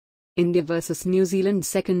India vs New Zealand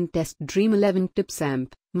second test Dream11 tips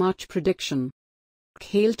amp, March prediction.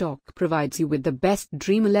 KhelTalk provides you with the best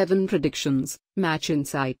Dream11 predictions, match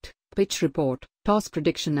insight, pitch report, toss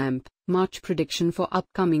prediction amp, March prediction for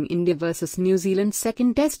upcoming India vs New Zealand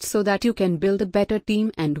second test so that you can build a better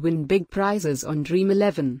team and win big prizes on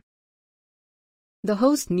Dream11. The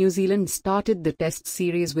host New Zealand started the test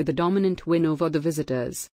series with a dominant win over the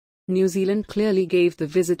visitors. New Zealand clearly gave the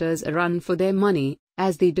visitors a run for their money,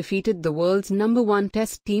 as they defeated the world's #1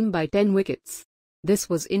 test team by 10 wickets. This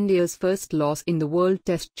was India's first loss in the World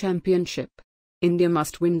Test Championship. India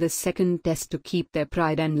must win this second test to keep their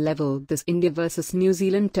pride and level this India vs New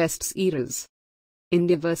Zealand tests eras.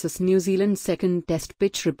 India vs New Zealand second test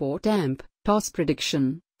pitch report amp, toss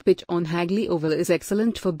prediction, pitch on Hagley Oval is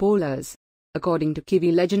excellent for bowlers. According to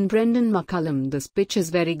Kiwi legend Brendan McCullum, this pitch is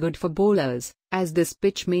very good for bowlers, as this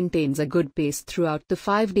pitch maintains a good pace throughout the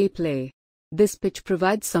 5-day play. This pitch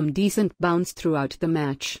provides some decent bounce throughout the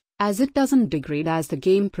match, as it doesn't degrade as the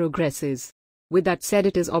game progresses. With that said,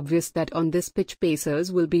 it is obvious that on this pitch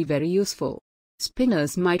pacers will be very useful.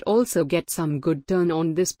 Spinners might also get some good turn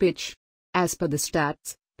on this pitch. As per the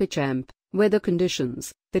stats, pitch amp, weather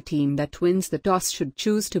conditions, the team that wins the toss should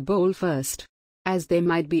choose to bowl first, as there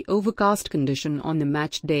might be overcast condition on the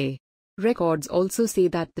match day. Records also say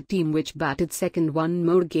that the team which batted second won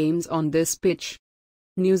more games on this pitch.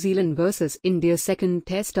 New Zealand vs India second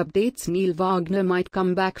test updates. Neil Wagner might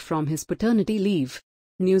come back from his paternity leave.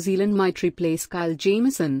 New Zealand might replace Kyle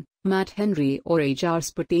Jamieson, Matt Henry or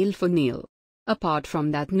Ajaz Patel for Neil. Apart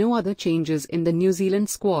from that, no other changes in the New Zealand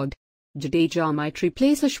squad. Jadeja might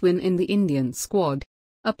replace Ashwin in the Indian squad.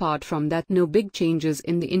 Apart from that, no big changes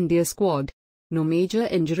in the India squad. No major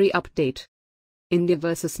injury update. India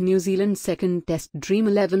vs New Zealand second test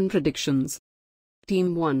Dream11 predictions.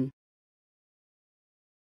 Team 1.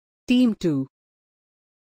 Team 2.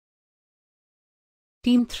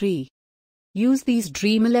 Team 3. Use these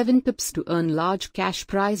Dream11 tips to earn large cash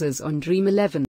prizes on Dream11.